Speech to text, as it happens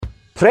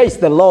Praise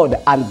the Lord,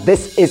 and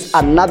this is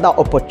another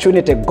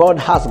opportunity God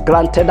has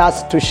granted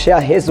us to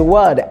share His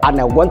word. And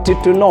I want you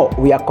to know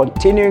we are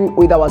continuing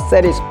with our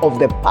series of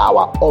the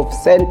power of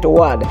sent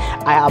word.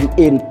 I am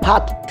in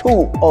part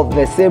 2 of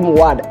the same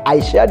word I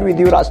shared with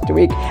you last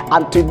week,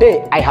 and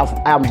today I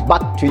am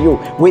back to you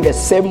with the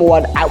same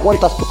word. I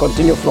want us to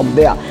continue from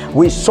there.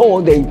 We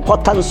saw the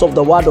importance of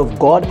the word of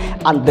God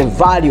and the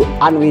value,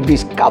 and we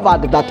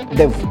discovered that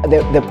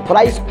the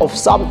price of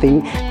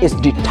something is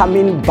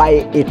determined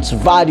by its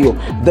value.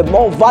 The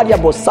more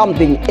valuable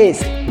something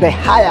is, the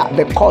higher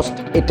the cost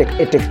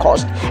it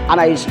costs.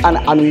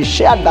 And we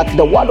shared that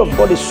the word of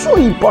God is so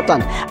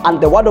important,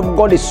 and the word of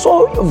God is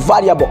so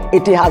valuable.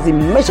 It has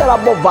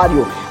immeasurable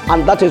value,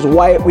 and that is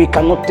why we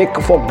cannot take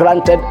for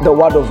granted the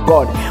word of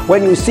God.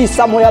 When you see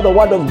somewhere the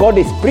word of God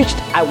is preached,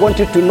 I want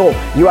you to know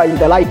you are in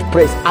the right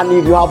place. And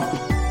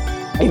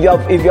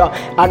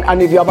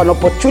if you have an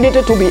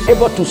opportunity to be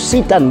able to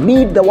sit and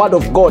read the word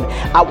of God,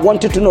 I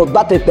want you to know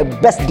that is the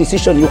best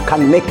decision you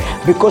can make,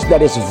 because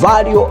there is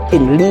value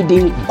in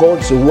reading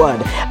God's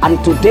word.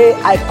 And today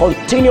I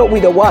continue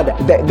with the word,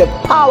 the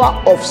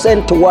power of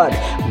sent word.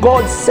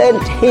 God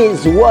sent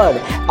His word.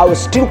 I will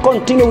still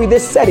continue with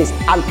this series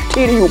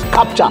until you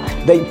capture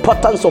the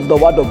importance of the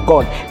word of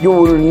God. You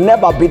will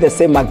never be the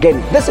same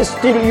again. This is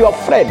still your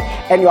friend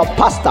and your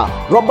pastor,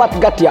 Robert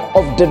Gatia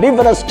of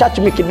Deliverance Church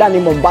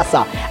Mikindani,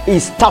 Mombasa,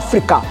 East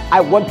Africa. I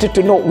want you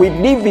to know we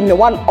live in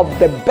one of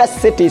the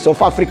best cities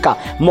of Africa,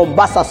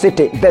 Mombasa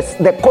City,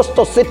 the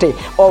coastal city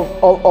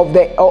of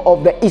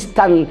the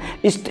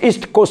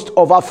east coast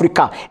of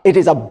Africa. It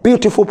is a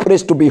beautiful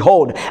place to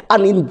behold,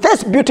 and in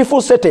this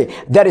beautiful city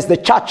there is the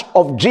Church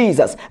of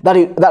Jesus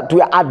that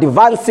we are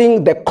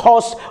advancing the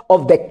cause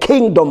of the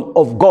kingdom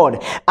of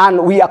God,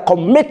 and we are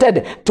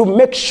committed to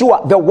make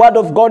sure the word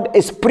of God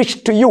is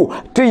preached to you,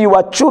 to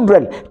your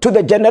children, to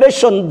the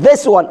generation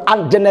this one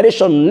and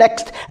generation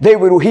next. They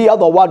will hear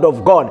the word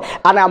of God.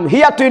 And I'm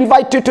here to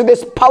invite you to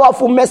this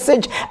powerful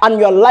message, and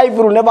your life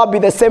will never be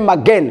the same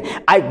again.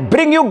 I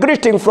bring you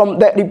greeting from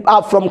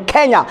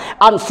Kenya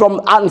and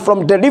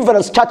from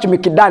Deliverance Church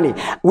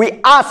Mikindani. We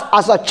ask,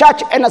 as a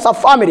church and as a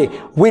family,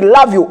 we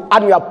love you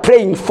and we are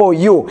praying for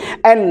you.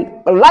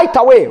 And right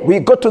away we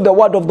go to the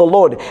word of the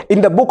Lord in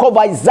the book of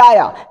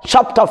Isaiah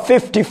chapter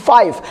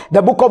 55.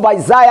 The book of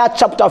Isaiah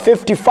chapter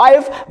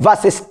 55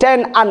 verses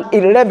 10 and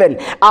 11.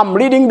 I'm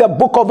reading the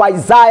book of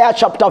Isaiah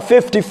chapter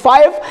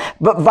 55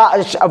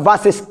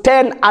 verses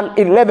 10 and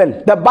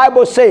 11. The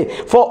Bible says,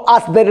 "For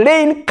as the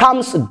rain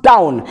comes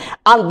down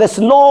and the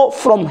snow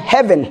from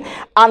heaven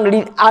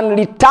and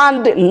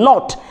returned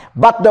not,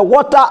 but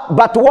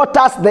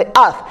waters the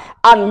earth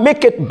and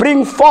make it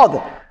bring forth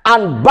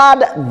and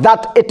bud,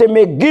 that it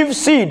may give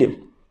seed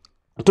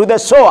to the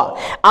sower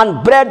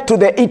and bread to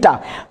the eater,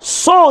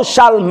 so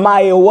shall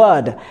my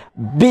word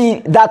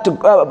be that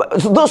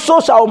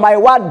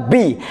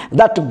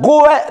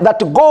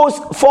goes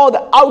forth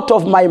out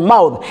of my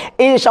mouth.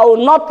 It shall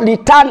not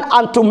return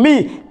unto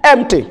me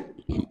empty,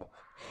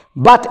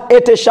 but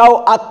it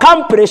shall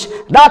accomplish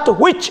that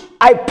which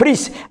I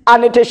please,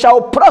 and it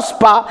shall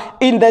prosper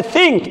in the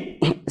thing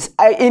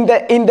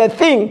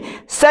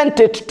sent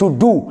it to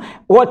do."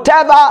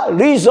 Whatever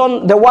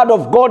reason the word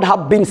of God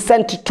have been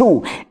sent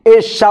to,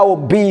 it shall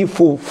be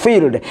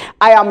fulfilled.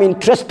 I am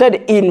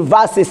interested in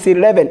verses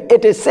 11.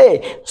 It is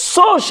say,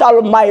 "So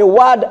shall my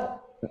word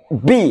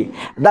be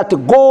that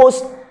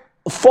goes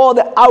forth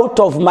out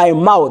of my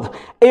mouth.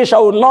 It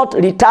shall not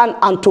return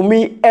unto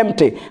me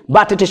empty,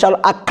 but it shall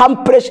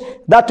accomplish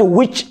that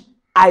which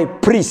I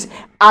please,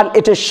 and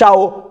it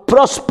shall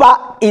prosper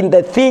in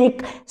the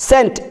thing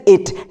sent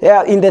it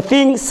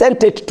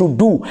to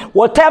do."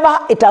 Whatever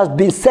it has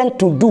been sent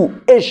to do,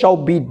 it shall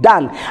be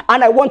done.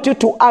 And I want you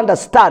to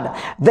understand,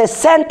 the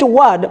sent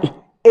word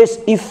is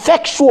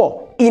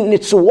effectual in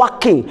its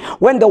working.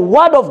 When the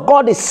word of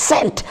God is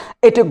sent,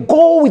 it will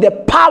go with the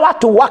power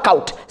to work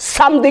out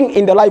something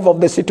in the life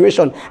of the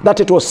situation that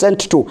it was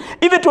sent to.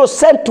 If it was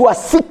sent to a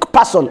sick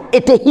person,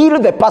 it will heal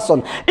the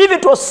person. If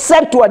it was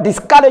sent to a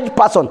discouraged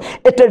person,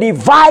 it will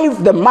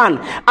revive the man.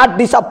 A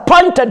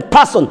disappointed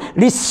person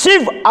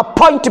receive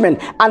appointment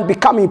and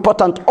become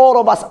important all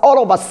of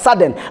a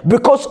sudden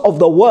because of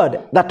the word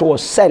that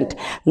was sent.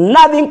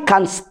 Nothing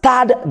can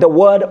stand the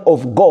word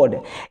of God.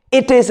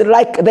 It is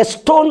like the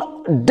stone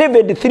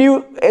David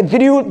threw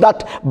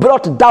that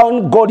brought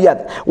down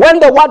Goliath. When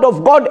the word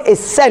of God is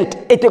sent,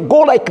 it will go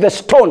like the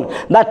stone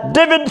that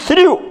David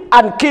threw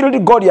and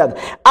killed Goliath.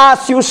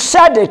 As you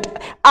said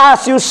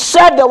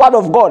the word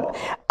of God,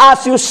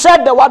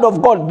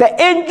 the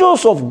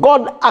angels of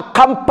God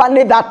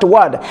accompany that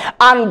word,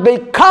 and they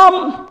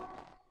come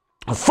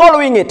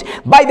following it.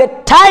 By the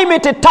time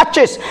it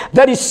touches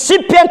the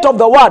recipient of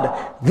the word,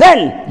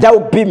 then there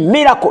will be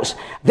miracles.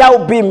 There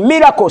will be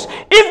miracles.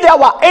 If there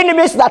were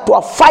enemies that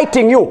were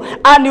fighting you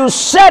and you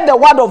said the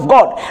word of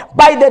God,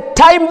 by the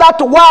time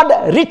that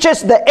word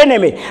reaches the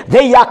enemy,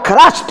 they are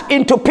crushed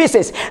into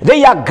pieces.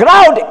 They are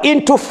ground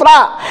into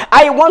flour.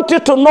 I want you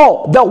to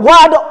know the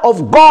word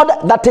of God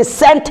that is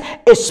sent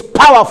is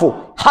powerful.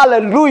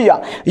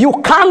 Hallelujah.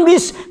 You can't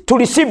miss to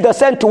receive the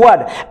sent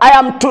word. I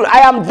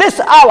am this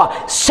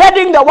hour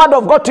sending the word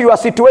of God to your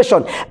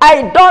situation.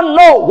 I don't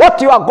know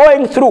what you are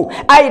going through.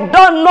 I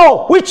don't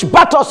know which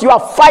battles you are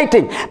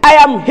fighting. I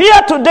am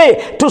here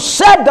today to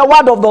send the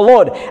word of the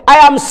Lord. I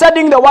am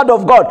sending the word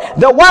of God.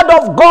 The word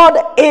of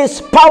God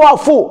is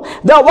powerful.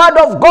 The word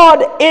of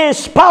God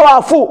is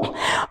powerful.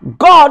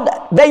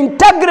 God, the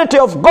integrity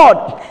of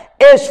God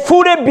is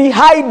fully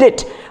behind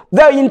it.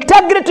 The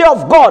integrity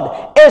of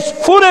God is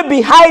fully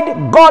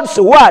behind God's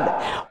word.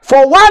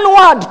 For one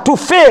word to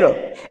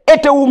fail,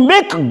 it will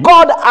make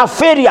God a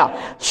failure.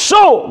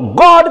 So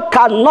God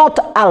cannot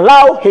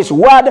allow his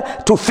word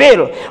to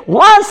fail.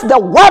 Once the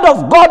word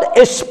of God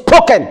is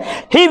spoken,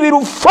 he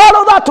will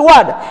follow that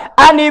word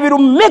and he will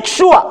make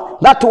sure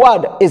that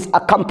word is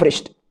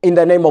accomplished. In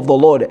the name of the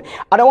Lord.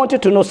 And I want you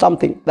to know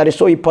something that is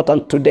so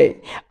important today.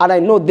 And I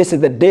know this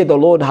is the day the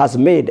Lord has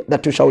made,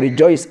 that you shall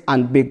rejoice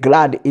and be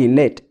glad in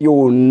it. You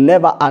will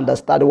never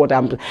understand what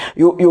I'm.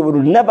 You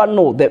will never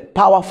know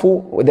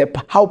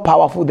how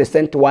powerful the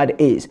sent word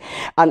is.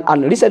 And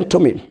listen to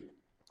me.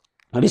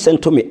 Listen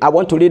to me. I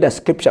want to read a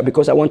scripture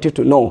because I want you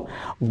to know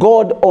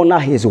God honor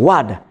his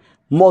word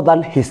more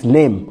than his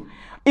name.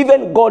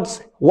 Even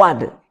God's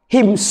word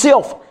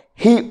himself,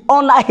 he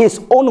honor his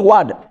own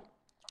word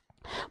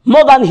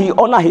more than he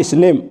honor his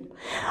name.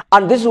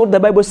 And this is what the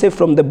Bible says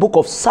from the book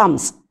of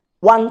Psalms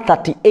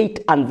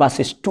 138 and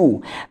verses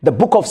 2. The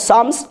book of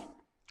Psalms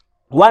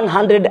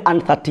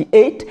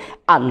 138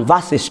 and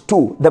verses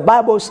 2. The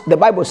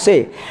Bible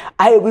says,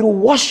 I will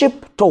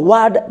worship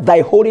toward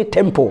thy holy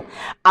temple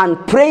and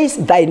praise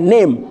thy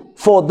name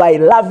for thy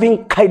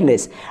loving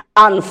kindness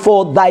and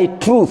for thy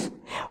truth.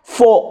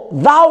 For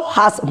thou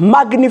hast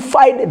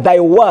magnified thy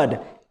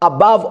word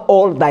above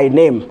all thy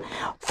name.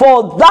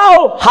 For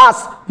thou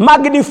hast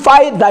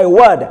magnified thy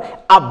word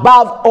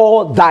above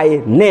all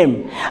thy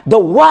name. The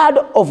word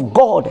of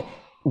God,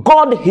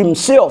 God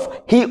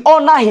himself, he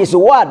honor his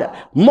word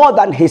more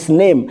than his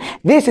name.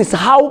 This is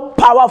how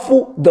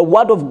powerful the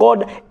word of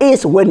God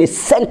is when it's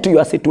sent to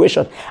your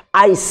situation.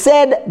 I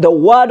said the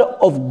word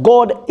of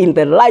God in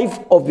the life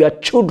of your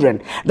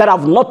children that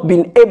have not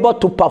been able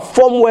to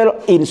perform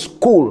well in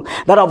school,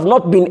 that have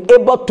not been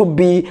able to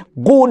be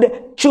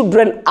good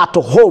children at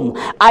home.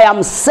 I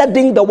am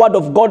sending the word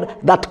of God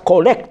that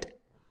correct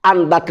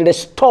and that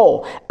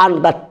restore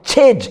and that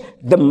change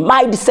the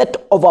mindset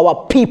of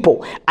our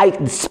people.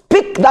 I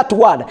speak that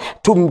word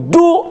to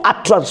do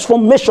a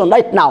transformation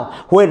right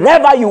now,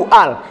 wherever you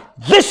are.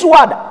 This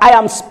word I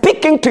am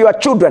speaking to your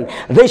children.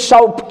 They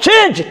shall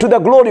change to the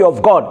glory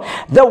of God.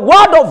 The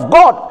word of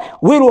God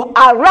will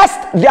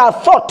arrest their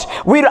thought,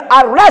 will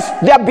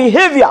arrest their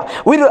behavior,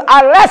 will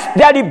arrest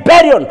their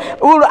rebellion,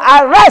 will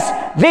arrest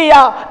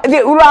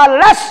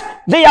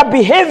their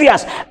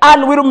behaviors,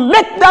 and will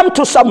make them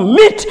to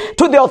submit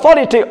to the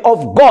authority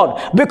of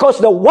God, because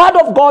the word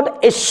of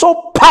God is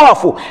so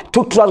powerful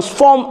to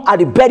transform a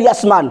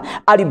rebellious man,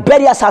 a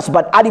rebellious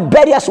husband, a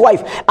rebellious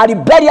wife, a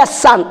rebellious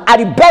son, a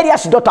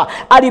rebellious daughter,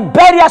 a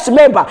rebellious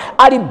member,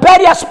 a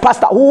rebellious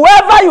pastor,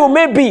 whoever you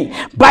may be.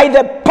 By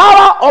the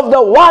power of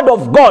the word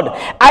of God,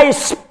 I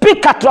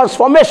speak a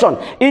transformation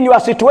in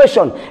your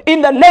situation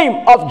in the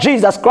name of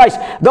Jesus Christ.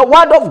 The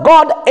word of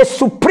God is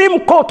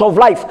supreme court of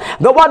life.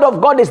 The word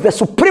of God is the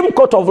supreme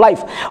court of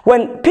life.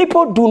 When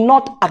people do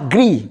not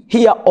agree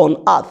here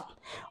on earth,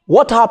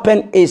 what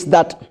happens is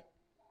that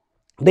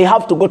they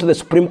have to go to the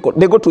Supreme Court.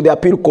 They go to the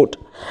appeal court.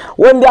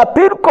 When the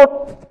appeal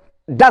court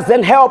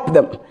doesn't help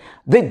them,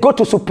 they go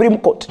to Supreme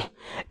Court.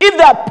 If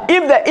the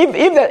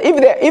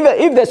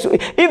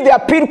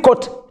appeal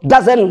court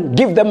doesn't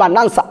give them an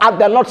answer and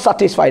they're not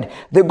satisfied,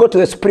 they go to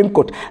the Supreme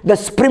Court. The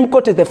Supreme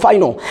Court is the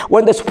final.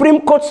 When the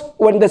Supreme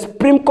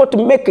Court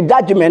make a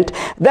judgment,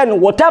 then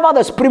whatever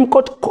the Supreme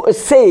Court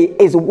say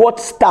is what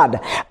stand.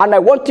 And I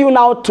want you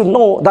now to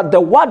know that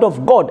the word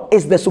of God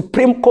is the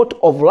Supreme Court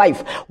of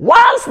life.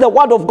 Once the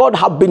word of God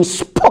have been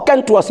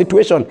spoken to a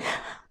situation,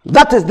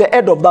 that is the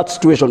end of that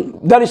situation.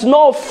 There is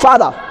no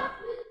further.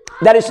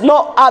 There is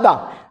no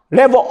other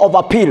level of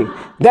appeal.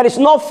 There is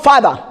no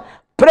further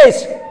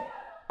place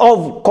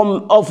of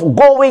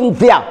going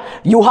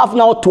there. You have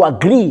now to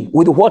agree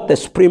with what the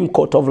Supreme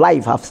Court of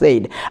life have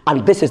said.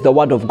 And this is the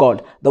word of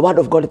God. The word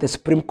of God is the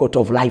Supreme Court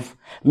of life.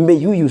 May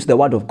you use the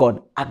word of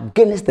God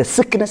against the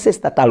sicknesses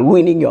that are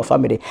ruining your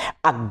family,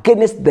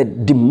 against the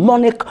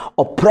demonic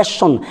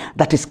oppression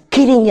that is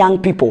killing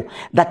young people,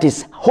 that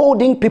is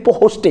holding people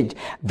hostage.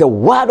 The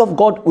word of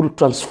God will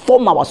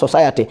transform our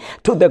society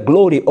to the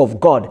glory of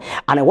God.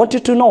 And I want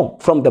you to know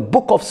from the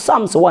book of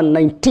Psalms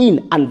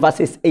 119 and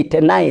verses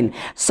 89,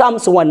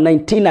 Psalms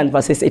 119 and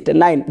verses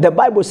 89, the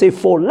Bible says,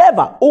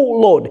 forever, O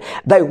Lord,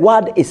 thy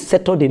word is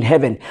settled in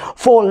heaven.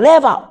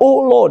 Forever,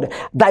 O Lord,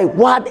 thy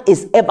word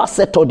is ever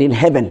settled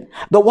in heaven.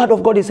 The word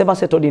of God is ever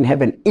settled in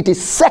heaven. It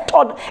is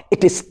settled,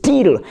 it is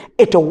still,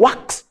 it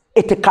works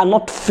It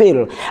cannot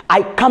fail.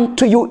 I come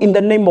to you in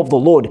the name of the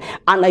Lord,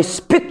 and I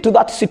speak to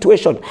that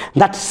situation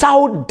that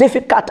sound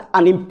difficult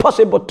and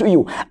impossible to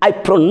you. I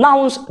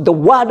pronounce the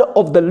word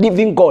of the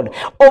living God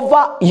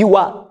over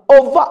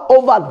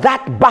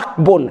that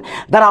backbone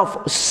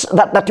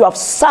that you have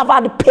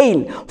suffered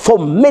pain for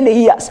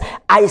many years.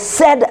 I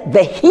said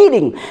the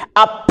healing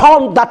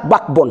upon that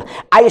backbone.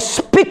 I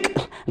speak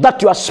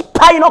that your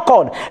spinal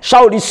cord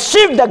shall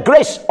receive the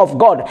grace of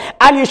God,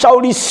 and you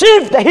shall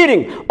receive the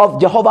healing of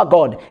Jehovah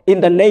God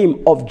in the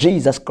name of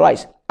Jesus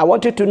Christ. I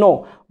want you to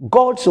know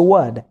God's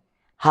word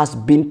has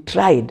been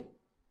tried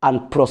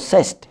and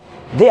processed.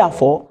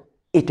 Therefore,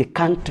 it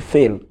can't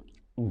fail.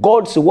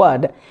 God's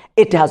word,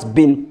 it has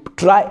been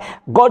tried.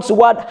 God's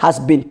word has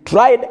been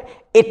tried,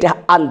 it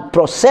and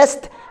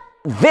processed.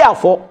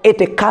 Therefore,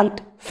 it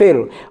can't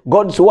fail.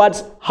 God's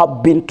words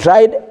have been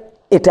tried,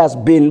 it has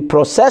been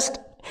processed.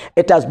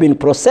 It has been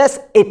processed,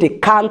 it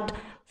can't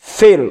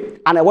fail.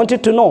 And I want you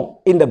to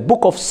know, in the book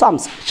of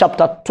Psalms,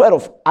 chapter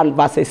 12 and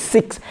verses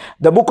 6,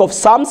 the book of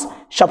Psalms,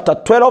 chapter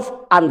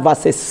 12 and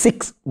verses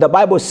 6, the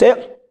Bible says,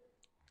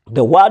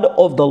 the word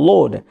of the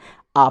Lord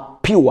are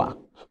pure.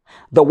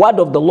 The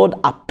word of the Lord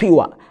are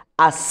pure,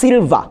 as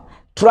silver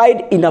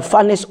tried in a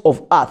furnace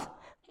of earth,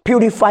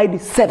 purified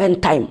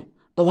 7 times.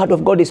 The word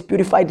of God is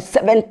purified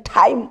 7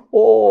 times.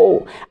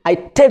 Oh, I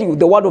tell you,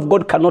 the word of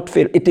God cannot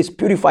fail. It is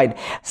purified.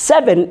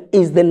 7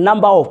 is the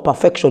number of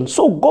perfection.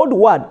 So God's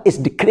word is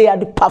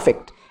declared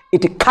perfect.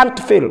 It can't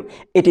fail.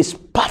 It is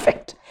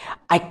perfect.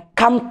 I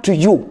come to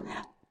you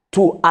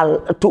to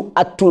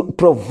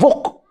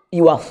provoke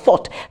your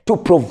thought, to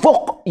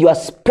provoke your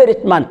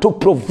spirit man, to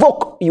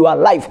provoke your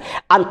life,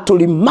 and to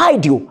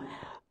remind you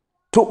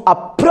to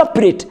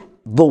appropriate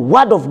the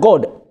word of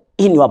God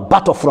in your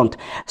battlefront.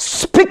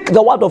 Speak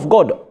the word of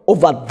God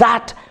over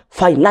that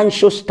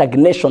financial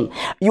stagnation.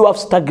 You have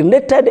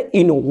stagnated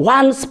in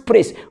one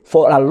place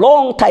for a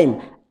long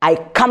time. I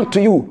come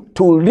to you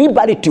to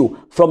liberate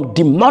you from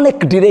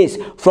demonic delays,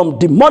 from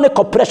demonic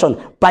oppression,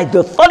 by the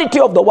authority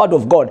of the word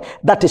of God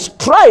that is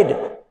tried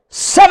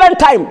 7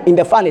 times in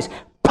the furnace.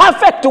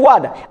 Perfect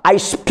word. I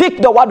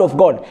speak the word of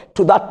God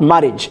to that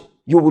marriage.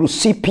 You will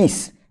see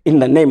peace in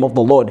the name of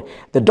the Lord.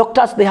 The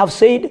doctors, they have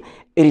said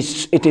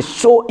it is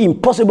so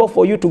impossible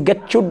for you to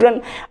get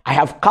children. I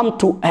have come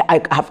to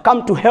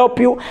help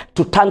you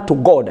to turn to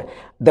God.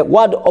 The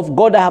word of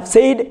God, I have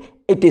said,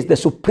 it is the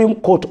Supreme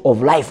Court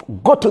of life.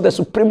 Go to the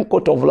Supreme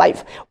Court of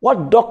life.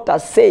 What doctor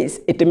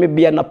says, it may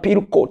be an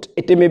appeal court,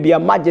 it may be a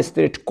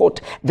magistrate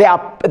court.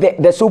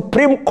 The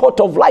Supreme Court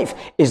of life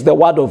is the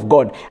word of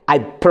God. I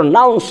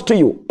pronounce to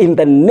you in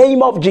the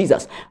name of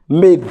Jesus,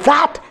 may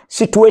that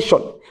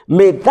situation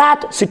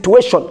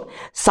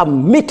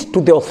submit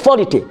to the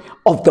authority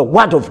of the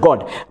word of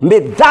God. May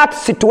that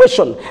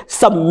situation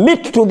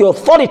submit to the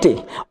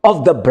authority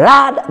of the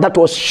blood that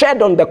was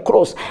shed on the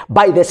cross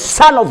by the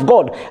Son of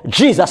God,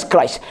 Jesus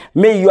Christ.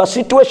 May your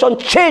situation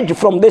change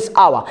from this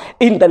hour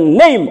in the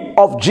name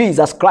of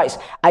Jesus Christ.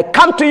 I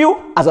come to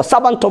you as a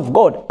servant of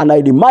God, and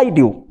I remind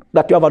you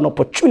that you have an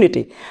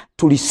opportunity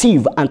to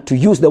receive and to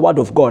use the word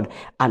of God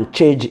and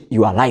change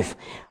your life.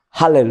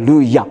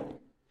 Hallelujah.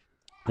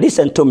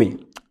 Listen to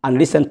me. And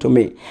listen to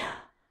me.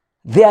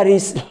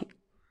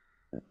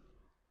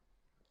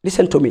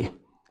 Listen to me.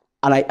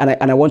 And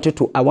I want you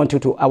to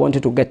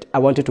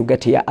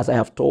get here as I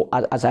have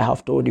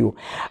told you.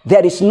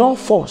 There is no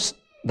force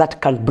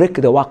that can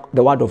break the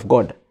word of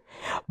God.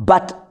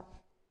 But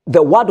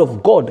the word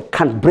of God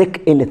can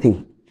break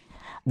anything.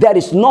 There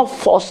is no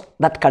force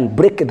that can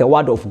break the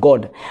word of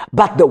God,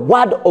 but the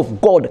word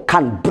of God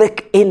can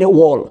break any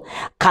wall,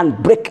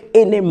 can break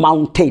any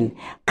mountain,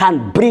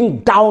 can bring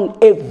down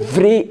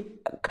any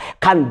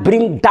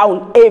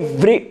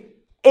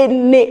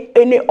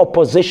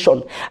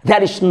opposition.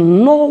 There is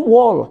no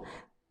wall,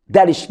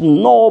 there is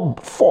no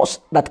force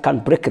that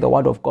can break the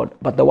word of God,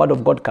 but the word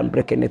of God can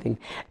break anything.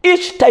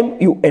 Each time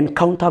you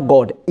encounter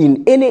God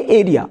in any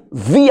area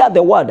via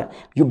the word,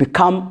 you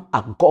become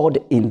a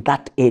God in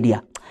that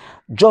area.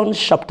 John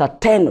chapter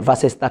 10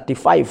 verses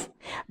 35.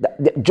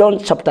 John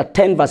chapter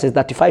 10 verses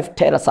 35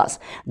 tells us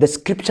the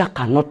scripture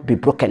cannot be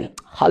broken.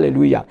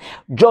 Hallelujah.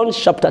 John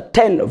chapter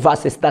 10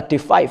 verses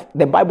 35.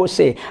 The Bible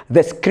says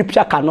the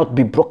scripture cannot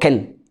be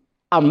broken.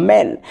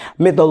 Amen.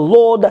 May the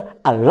Lord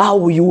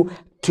allow you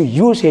to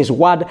use his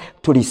word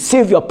to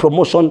receive your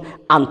promotion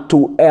and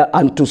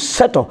to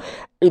settle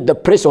in the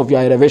place of your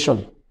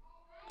elevation.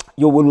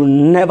 You will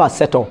never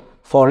settle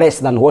for less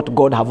than what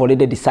God have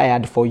already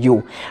desired for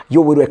you. You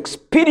will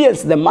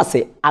experience the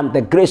mercy and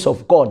the grace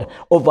of God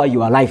over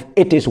your life.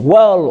 It is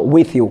well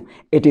with you.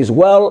 It is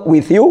well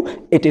with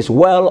you. It is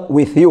well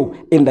with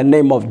you in the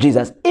name of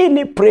Jesus.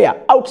 any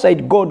prayer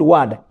outside God's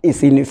word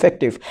is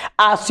ineffective.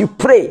 As you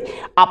pray,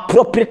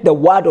 appropriate the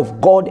word of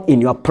God in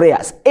your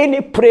prayers.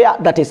 Any prayer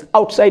that is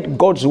outside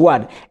God's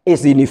word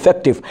is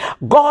ineffective.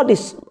 God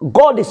is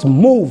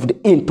moved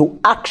into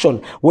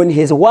action when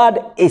his word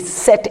is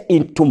set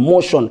into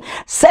motion.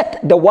 Set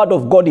the word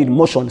of God in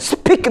motion.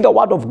 Speak the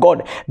word of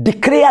God.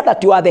 Declare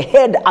that you are the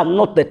head and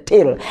not the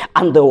tail.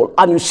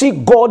 And you see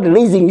God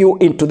raising you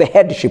into the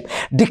headship.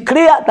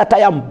 Declare that I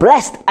am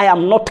blessed, I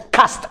am not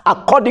cursed,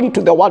 according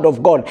to the word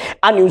of God.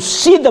 And you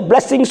see the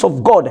blessings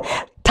of God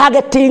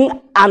targeting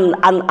and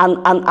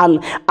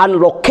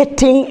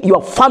locating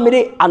your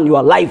family and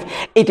your life.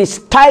 It is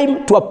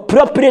time to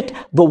appropriate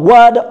the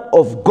word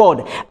of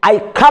God. I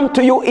come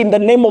to you in the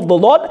name of the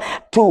Lord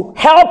to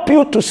help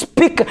you to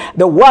speak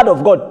the word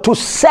of God, to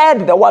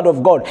say the word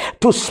of God,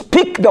 to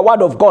speak the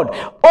word of God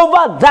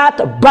over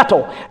that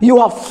battle. You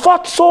have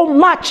fought so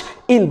much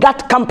in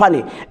that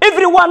company.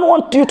 Everyone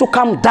wants you to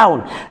come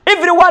down.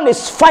 Everyone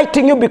is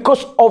fighting you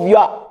because of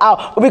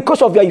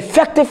your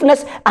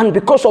effectiveness and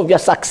because of your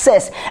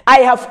success. I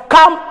have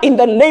come in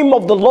the name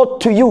of the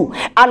Lord to you,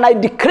 and I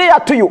declare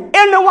to you,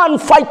 anyone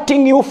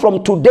fighting you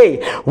from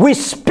today, we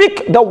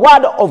speak the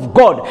word of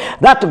God,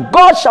 that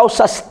God shall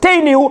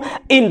sustain you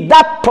in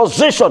that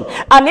position,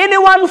 and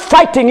anyone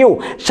fighting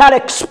you shall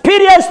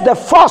experience the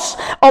force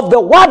of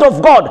the word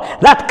of God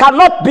that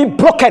cannot be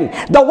broken.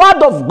 The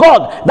word of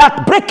God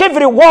that break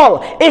every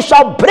wall, it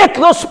shall break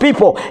those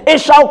people. It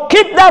shall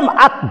keep them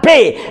at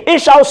bay. It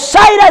shall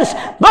silence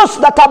those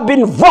that have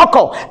been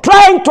vocal,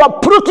 trying to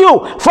uproot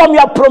you from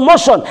your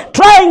promotion,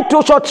 trying to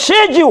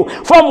shortchange you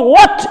from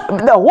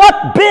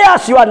what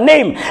bears your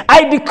name.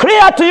 I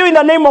declare to you in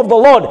the name of the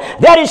Lord,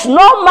 there is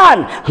no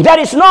man, there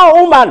is no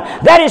woman,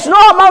 there is no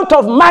amount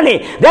of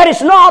money, there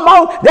is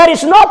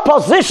no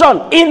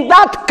position in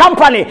that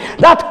company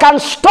that can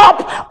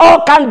stop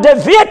or can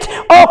deviate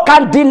or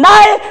can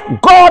deny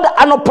God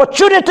an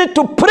opportunity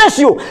to place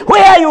you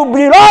where you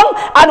belong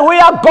and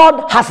where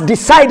God has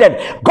decided.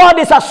 God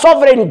is a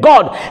sovereign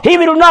God.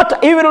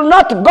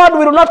 God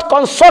will not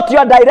consult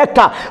your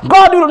director.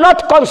 God will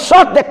not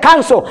consult the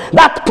council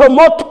that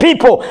promote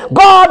people.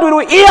 God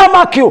will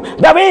earmark you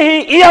the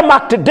way he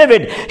earmarked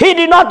David. He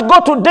did not go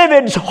to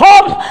David's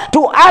home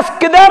to ask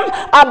them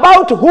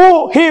about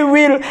who he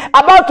will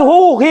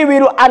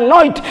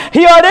anoint.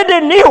 He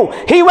already knew.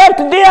 He went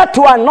there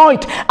to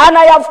anoint. And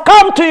I have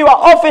come to your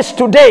office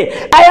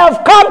today. I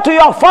have come to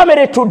your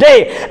family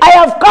today. I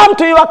have come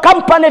to your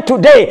company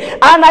today.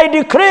 And I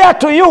declare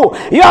to you,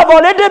 you have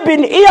already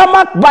been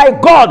earmarked by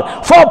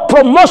God for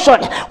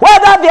promotion.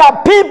 Whether there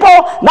are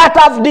people that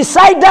have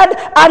decided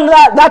and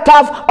that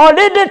have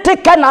already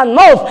taken an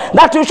oath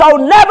that you shall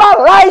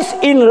never rise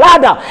in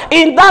ladder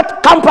in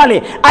that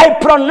company, I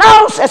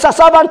pronounce as a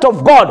servant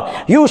of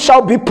God, you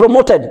shall be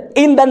promoted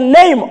in the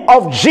name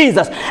of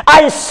Jesus.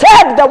 I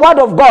said the word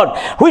of God,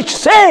 which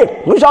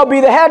say we shall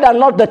be the head and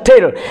not the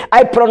tail.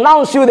 I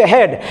pronounce you the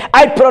head.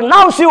 I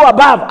pronounce you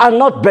above and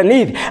not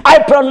beneath. I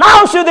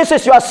pronounce you, this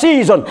is your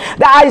season.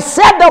 That I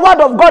said the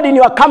word of God in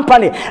your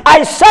company.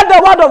 I said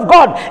the word of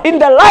God in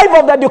the life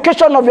of the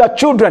education of your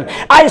children.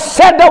 I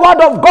said the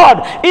word of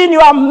God in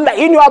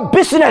your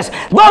business.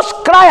 Those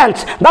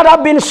clients that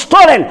have been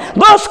stolen,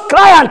 those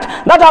clients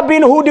that have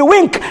been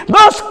hoodwinked,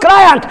 those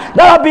clients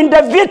that have been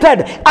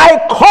defeated, I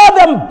call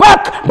them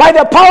back by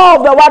the power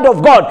of the word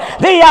of God.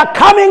 They are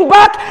coming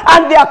back,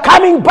 and they are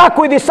coming back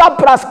with the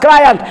surplus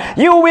client.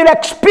 You will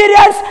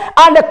experience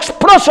an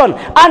explosion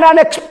and an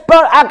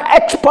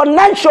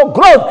exponential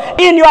growth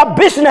in your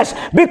business,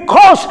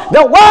 because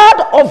the word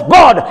of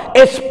God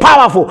is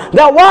powerful.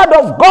 The word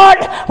of God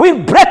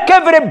will break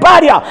every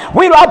barrier,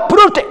 will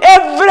uproot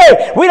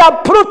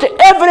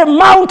every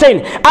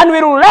mountain, and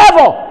will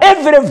level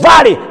every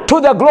valley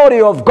to the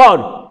glory of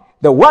God.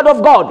 The word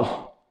of God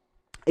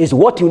is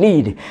what you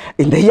need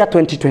in the year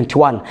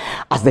 2021.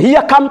 As the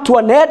year comes to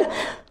an end,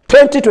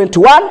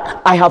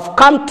 2021, I have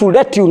come to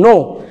let you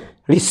know,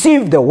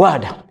 receive the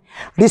word.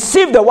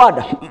 Receive the word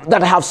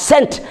that I have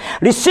sent.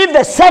 Receive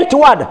the sent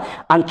word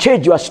and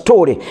change your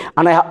story.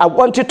 And I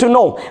want you to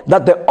know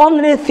that the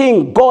only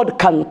thing God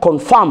can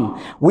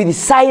confirm with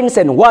signs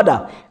and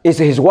wonder is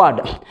his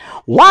word.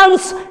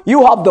 Once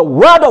you have the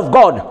word of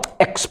God,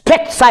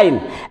 expect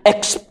sign,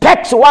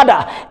 expect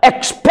wonder,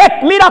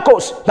 expect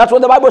miracles. That's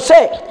what the Bible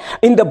says.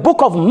 In the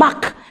book of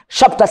Mark,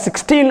 chapter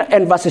 16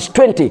 and verses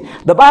 20,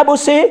 the Bible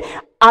says,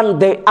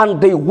 and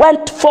they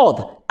went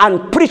forth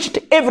and preached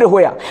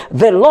everywhere,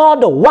 the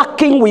Lord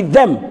working with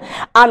them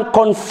and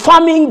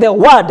confirming the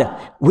word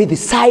with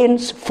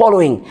signs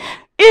following.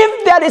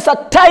 If there is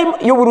a time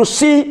you will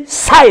see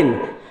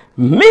sign,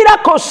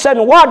 miracles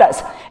and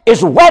wonders,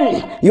 is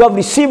when you have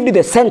received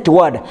the sent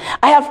word.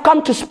 I have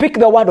come to speak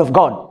the word of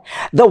God.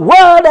 The word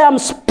I am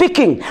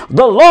speaking,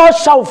 the Lord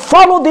shall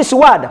follow this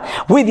word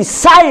with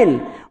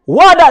sign,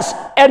 wonders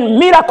and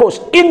miracles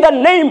in the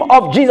name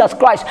of Jesus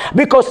Christ.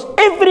 Because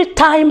every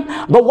time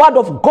the word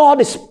of God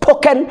is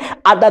spoken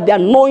under the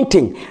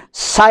anointing,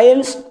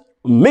 signs,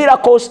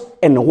 miracles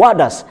and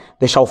wonders,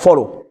 they shall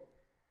follow.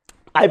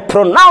 I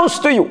pronounce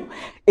to you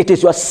It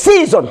is your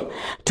season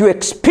to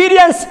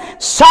experience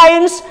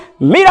signs,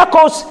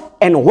 miracles,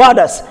 and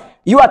wonders.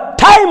 Your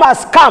time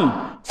has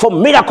come for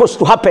miracles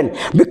to happen,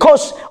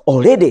 because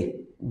already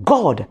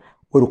God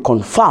will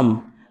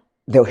confirm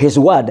his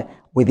word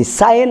with the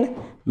sign,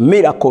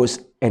 miracles,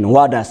 and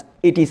wonders.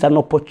 It is an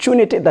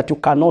opportunity that you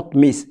cannot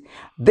miss.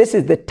 This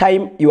is the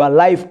time your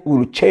life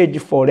will change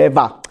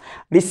forever.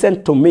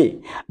 Listen to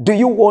me. Do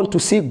you want to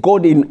see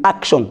God in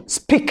action?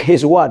 Speak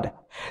his word.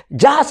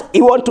 Do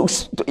you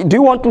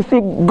want to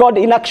see God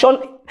in action?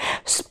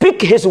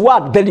 Speak his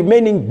word the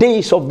remaining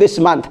days of this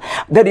month,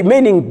 the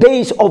remaining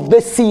days of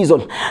this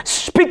season.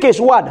 Speak his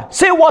word.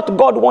 Say what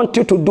God wants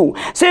you to do.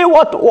 Say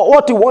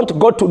what you want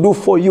God to do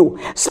for you.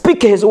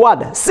 Speak his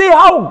word. Say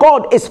how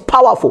God is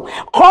powerful.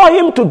 Call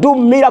him to do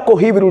miracle,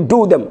 he will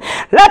do them.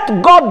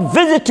 Let God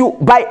visit you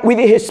with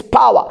his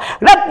power.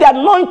 Let the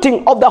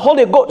anointing of the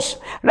Holy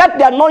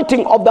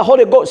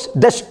Ghost,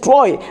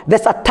 destroy the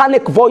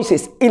satanic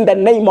voices in the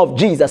name of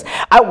Jesus.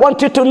 I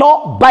want you to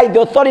know, by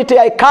the authority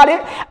I carry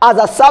as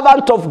a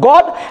servant of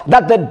God,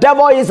 that the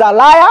devil is a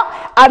liar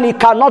and he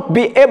cannot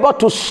be able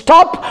to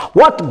stop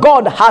what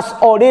God has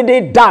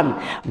already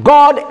done.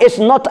 God is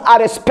not a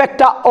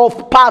respecter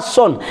of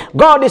person.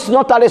 God is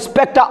not a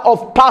respecter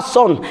of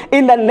person.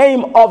 In the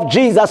name of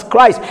Jesus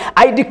Christ,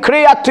 I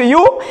declare to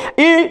you,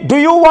 do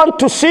you want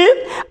to see?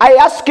 I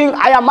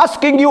am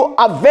asking you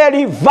a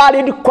very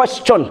valid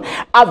question,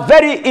 a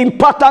very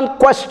important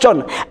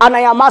question, and I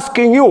am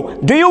asking you,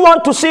 do you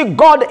want to see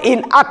God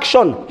in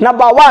action?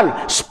 Number one,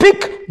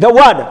 speak the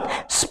word.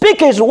 Speak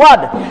his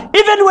word.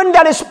 Even when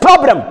there is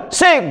problem,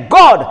 say,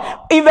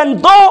 God,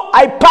 even though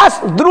I pass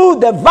through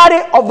the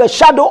valley of the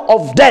shadow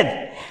of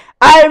death,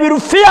 I will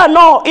fear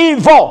no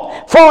evil,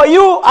 for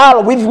you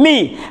are with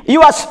me.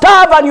 Your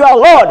staff and your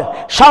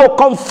Lord shall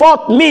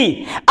comfort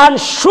me, and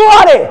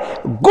surely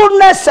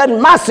goodness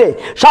and mercy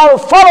shall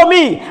follow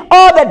me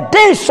all the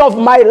days of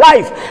my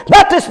life.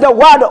 That is the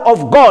word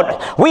of God.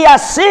 We are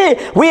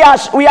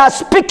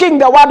speaking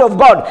the word of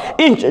God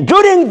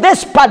during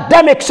this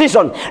pandemic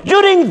season,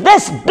 during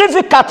this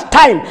difficult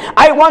time.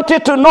 I want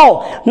you to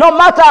know, no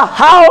matter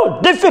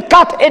how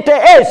difficult it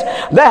is,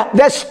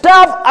 the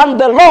staff and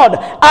the Lord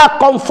are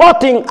comforting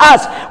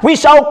us. We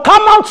shall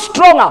come out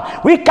stronger.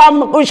 We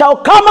shall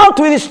come out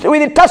with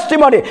the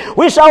testimony.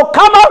 We shall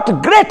come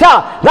out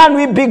greater than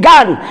we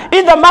began,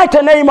 in the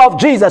mighty name of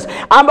Jesus.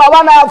 Number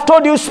one, I have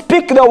told you,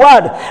 speak the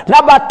word.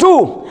 Number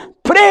two,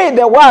 pray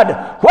the word.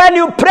 When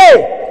you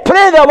pray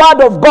the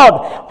word of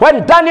God.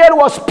 When Daniel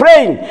was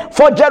praying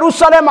for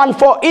Jerusalem and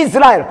for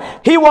Israel,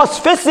 he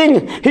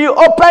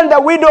opened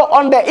the window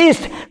on the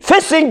east,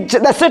 facing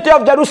the city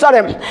of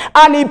Jerusalem,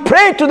 and he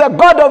prayed to the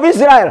God of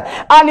Israel,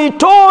 and he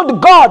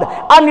told God,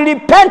 and he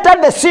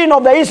repented the sin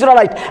of the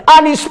Israelites,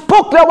 and he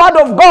spoke the word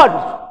of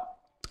God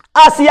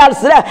as he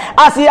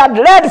had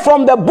read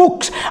from the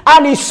books,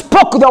 and he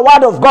spoke the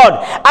word of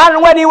God.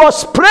 And when he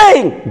was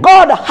praying,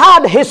 God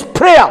heard his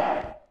prayer,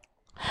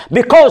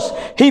 because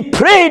he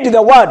prayed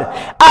the word.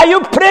 Are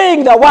you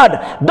praying the word?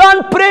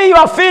 Don't pray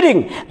your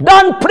feeling.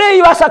 Don't pray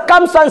your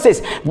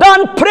circumstances.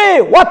 Don't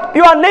pray what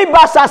your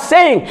neighbors are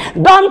saying.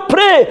 Don't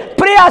pray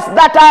prayers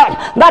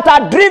that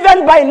are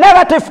driven by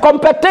negative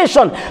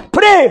competition.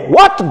 Pray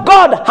what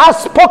God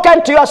has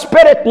spoken to your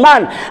spirit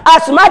man.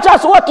 As much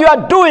as what you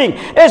are doing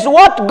is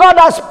what God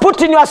has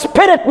put in your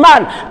spirit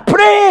man,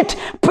 pray it.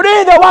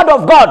 Pray the word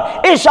of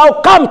God. It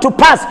shall come to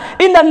pass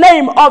in the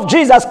name of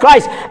Jesus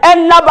Christ.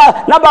 And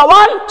number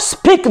one,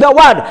 speak the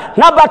word.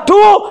 Number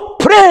two,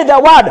 pray the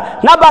word.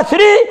 Number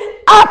three,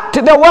 act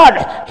the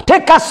word.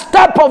 Take a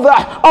step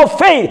of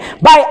faith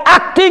by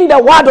acting the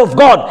word of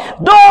God.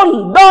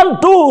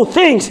 Don't do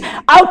things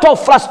out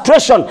of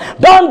frustration.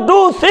 Don't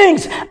do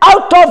things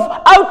out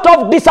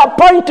of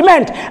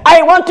disappointment.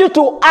 I want you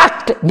to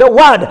act the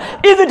word.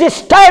 If it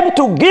is time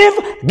to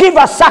give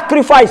a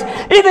sacrifice.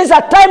 If it's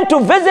a time to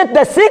visit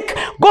the sick,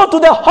 go to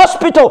the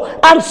hospital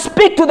and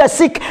speak to the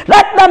sick.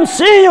 Let them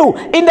see you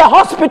in the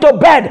hospital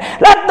bed.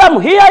 Let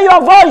them hear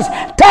your voice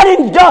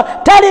telling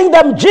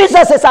them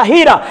Jesus is a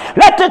healer.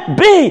 Let it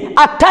be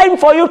a time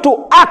for you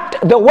to act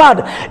the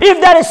word. If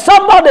there is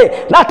somebody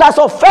that has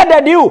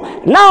offended you,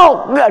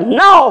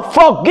 now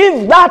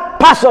forgive that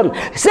person.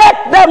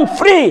 Set them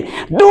free.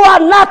 Do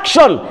an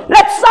action.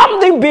 Let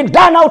something be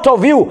done out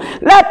of you.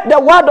 Let the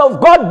word of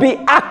God be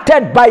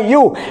acted by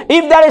you.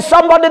 If there is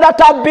somebody that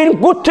has been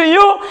good to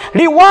you,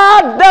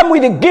 reward them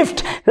with a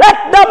gift.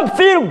 Let them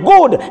feel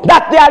good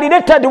that they are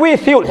related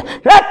with you.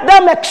 Let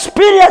them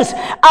experience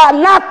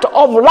an act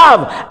of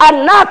love,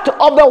 an act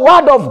of the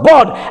word of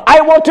God. I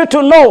want you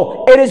to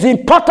know it is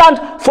important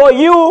for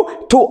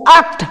you to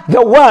act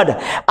the word,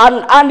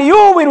 and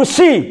you will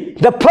see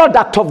the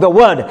product of the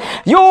word.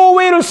 You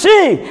will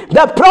see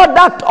the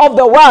product of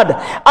the word.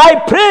 I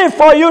pray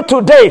for you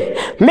today.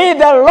 May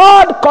the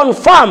Lord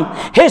confirm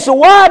his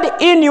word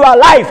in your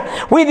life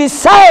with his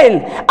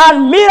sign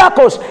and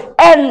miracles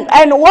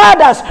and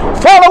wonders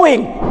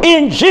following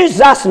in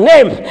Jesus'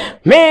 name.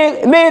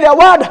 May the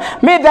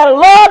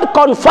Lord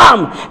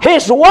confirm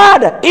his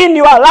word in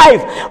your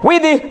life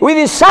with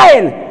his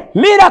sign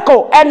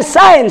miracle and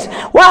signs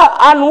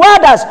and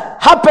wonders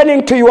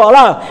happening to your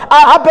life.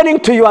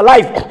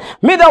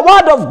 May the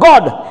word of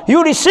God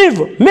you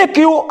receive make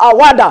you a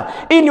wonder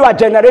in your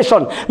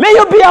generation. May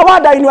you be a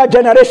wonder in your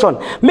generation.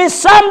 May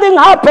something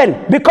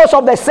happen because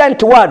of the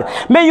sent word.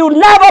 May you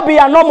never be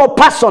a normal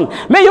person.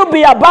 May you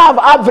be above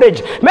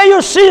average. May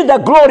you see the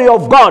glory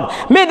of God.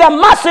 May the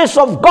mercies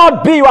of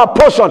God be your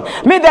portion.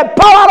 May the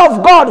power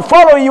of God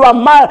follow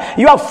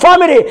your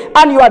family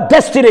and your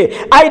destiny.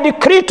 I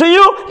decree to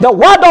you, the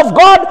word of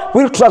God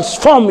will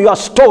transform your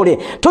story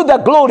to the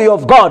glory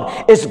of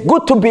God. It's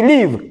good to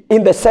believe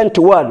in the sent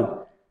word.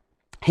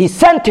 He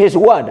sent his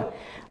word,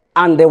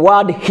 and the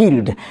word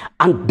healed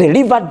and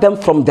delivered them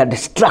from the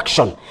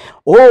destruction.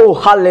 Oh,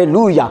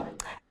 hallelujah.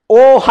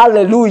 Oh,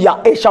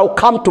 hallelujah. It shall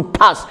come to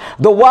pass.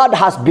 The word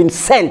has been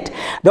sent.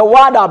 The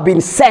word has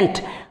been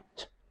sent.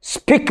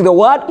 Speak the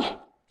word.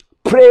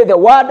 Pray the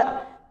word.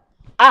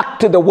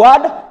 Act the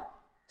word.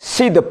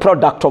 See the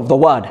product of the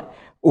word.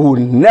 We will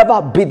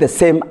never be the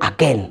same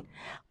again.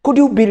 Could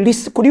you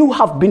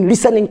have been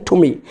listening to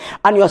me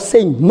and you're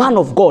saying, man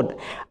of God,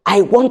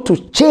 I want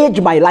to change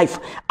my life.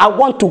 I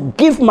want to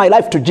give my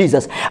life to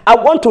Jesus. I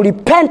want to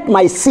repent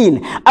my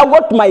sin. I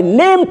want my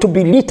name to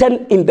be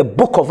written in the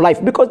book of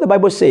life. Because the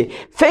Bible says,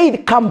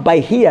 faith comes by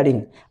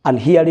hearing, and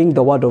hearing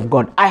the word of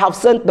God. I have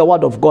sent the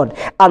word of God,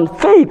 and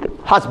faith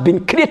has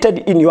been created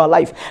in your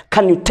life.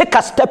 Can you take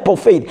a step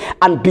of faith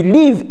and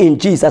believe in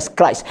Jesus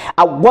Christ?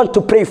 I want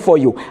to pray for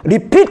you.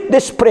 Repeat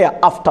this prayer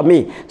after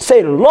me.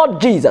 Say,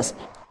 Lord Jesus,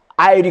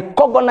 I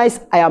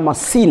recognize I am a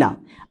sinner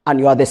and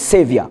you are the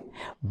Savior.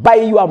 By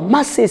your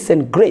mercies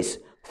and grace,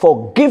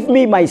 forgive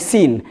me my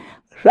sin.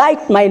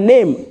 Write my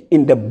name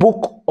in the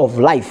book of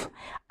life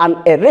and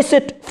erase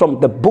it from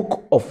the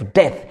book of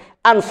death.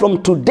 And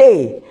from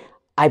today,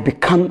 I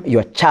become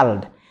your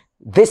child.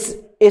 This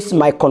is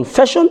my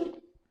confession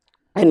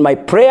and my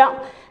prayer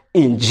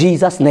in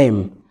Jesus'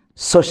 name.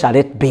 So shall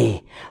it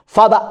be.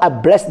 Father, I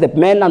bless the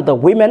men and the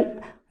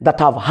women that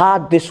have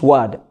heard this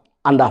word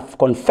and have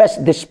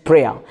confessed this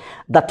prayer,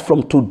 that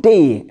from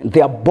today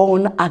they are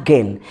born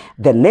again.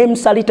 Their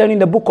names are written in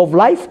the book of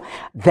life.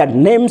 Their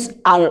names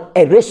are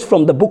erased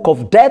from the book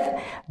of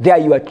death. They are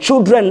your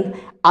children,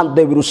 and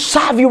they will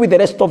serve you with the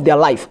rest of their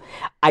life.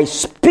 I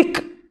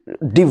speak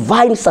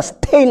divine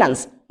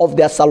sustenance of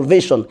their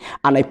salvation,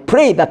 and I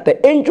pray that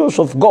the angels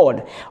of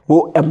God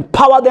will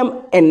empower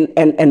them and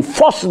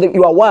enforce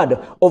your word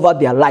over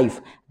their life.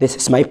 This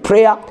is my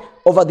prayer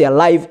over their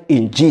life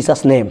in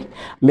Jesus' name.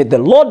 May the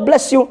Lord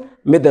bless you.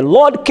 May the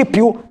Lord keep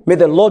you. May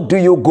the Lord do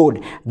you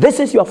good. This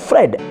is your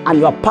friend and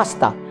your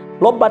pastor,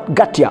 Robert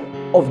Gatia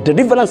of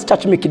Deliverance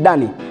Church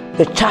Mikidani,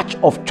 the church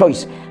of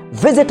choice.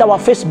 Visit our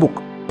Facebook,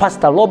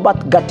 Pastor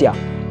Robert Gatia.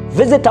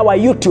 Visit our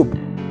YouTube,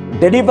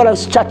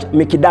 Deliverance Church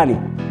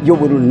Mikidani. You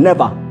will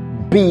never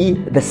be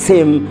the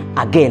same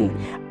again.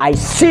 I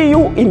see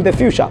you in the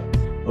future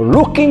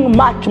looking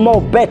much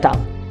more better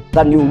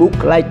than you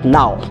look right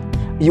now.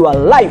 Your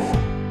life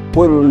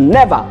will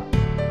never,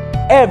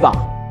 ever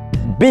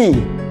be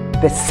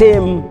the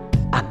same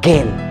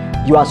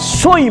again. You are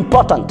so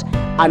important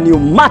and you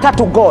matter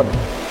to God.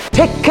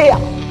 Take care.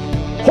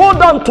 Hold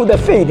on to the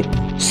faith.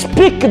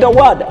 Speak the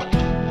word.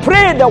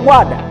 Pray the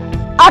word.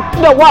 Act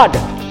the word.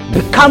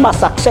 Become a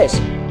success.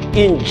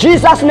 In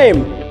Jesus'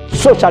 name,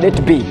 so shall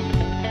it be.